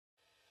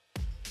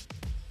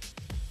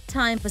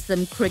time for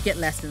some cricket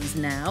lessons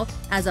now,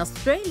 as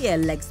Australia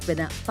leg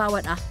spinner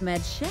Fawad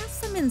Ahmed shares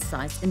some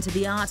insights into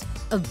the art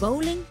of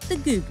bowling the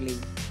googly.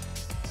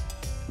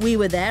 We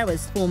were there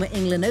as former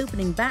England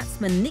opening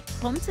batsman Nick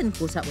Crompton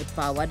caught up with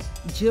Fawad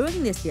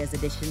during this year's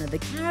edition of the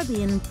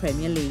Caribbean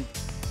Premier League.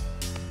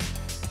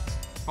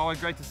 Fawad,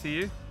 great to see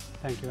you.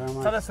 Thank you very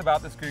much. Tell us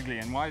about this googly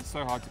and why it's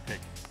so hard to pick.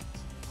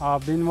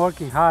 I've been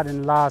working hard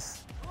in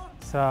last.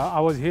 So I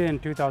was here in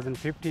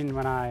 2015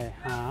 when I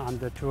on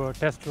the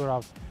test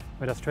tour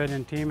with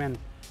Australian team, and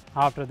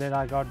after that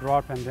I got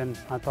dropped, and then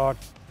I thought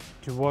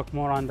to work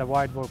more on the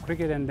white ball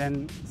cricket, and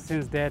then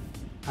since that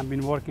I've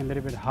been working a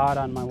little bit hard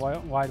on my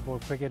white ball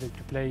cricket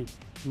to play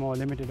more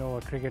limited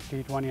over cricket,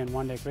 T20 and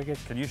one-day cricket.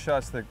 Can you show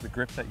us the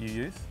grip that you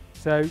use?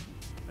 So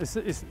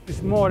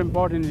it's more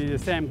importantly the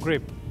same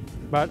grip,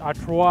 but I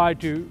try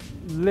to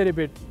little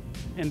bit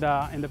in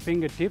the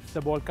fingertips. The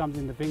ball comes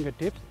in the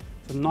fingertips,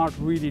 so not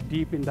really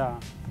deep in the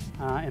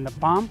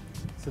palm.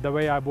 So the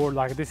way I bowl,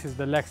 like this is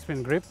the leg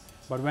spin grip,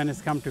 but when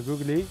it's come to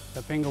googly,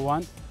 the finger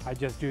one, I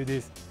just do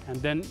this and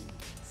then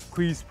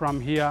squeeze from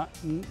here,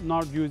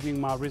 not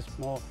using my wrist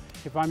more.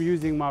 If I'm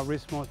using my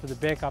wrist more to the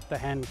back of the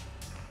hand,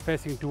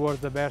 facing towards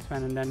the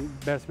batsman, and then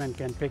batsman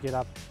can pick it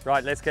up.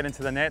 Right, let's get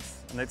into the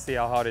nets and let's see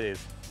how hard it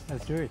is.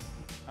 Let's do it.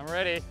 I'm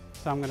ready.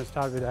 So I'm going to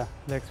start with a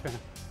leg spinner.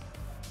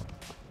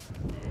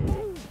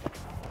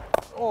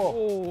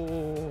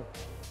 Oh,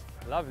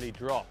 lovely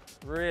drop,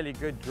 really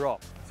good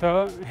drop.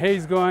 So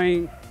he's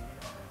going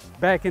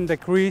back in the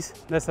crease.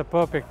 That's a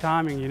perfect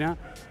timing, you know.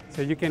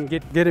 So you can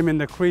get him in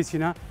the crease, you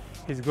know.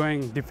 He's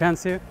going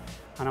defensive,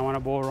 and I want to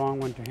bowl wrong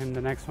one to him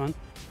the next one.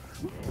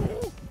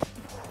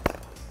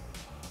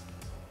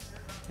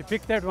 He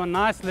picked that one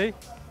nicely,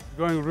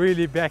 going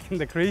really back in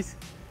the crease.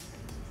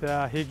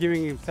 So he's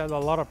giving himself a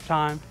lot of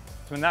time.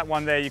 So in that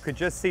one there, you could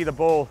just see the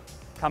ball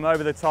come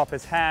over the top,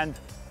 his hand,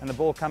 and the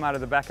ball come out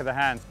of the back of the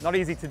hand. Not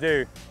easy to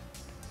do.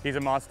 He's a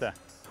master.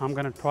 I'm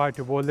going to try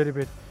to bowl a little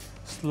bit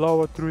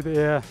slower through the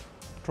air,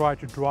 try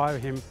to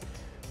drive him,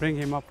 bring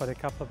him up with a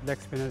couple of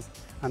leg spinners,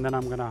 and then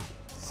I'm going to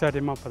set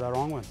him up for the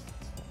wrong one.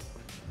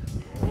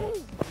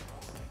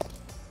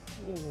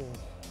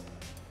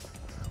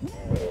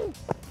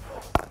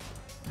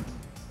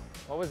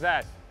 What was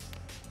that?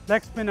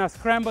 Leg spinner,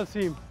 scramble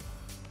seam.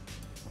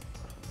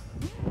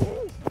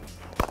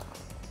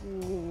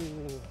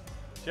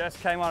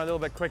 Just came on a little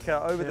bit quicker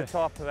over the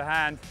top of the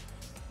hand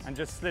and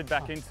just slid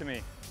back into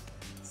me.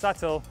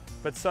 Subtle,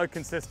 but so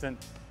consistent.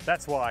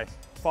 That's why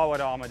Fawad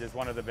Ahmed is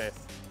one of the best.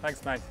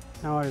 Thanks, mate.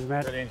 No worries,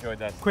 mate. Really enjoyed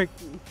that.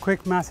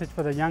 Quick message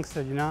for the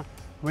youngsters, you know.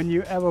 When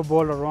you ever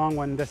bowl a wrong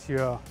one, that's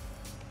your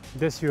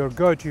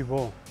go-to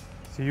ball.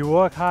 So you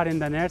work hard in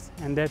the nets,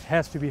 and that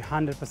has to be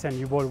 100%.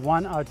 You bowl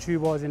 1 or 2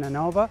 balls in an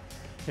over,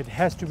 it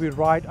has to be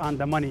right on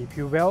the money. If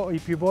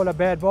you bowl a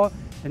bad ball,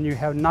 then you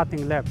have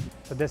nothing left.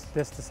 So that's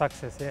the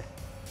success, yeah.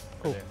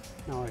 Cool.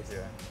 Brilliant. No worries.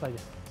 Yeah. Pleasure.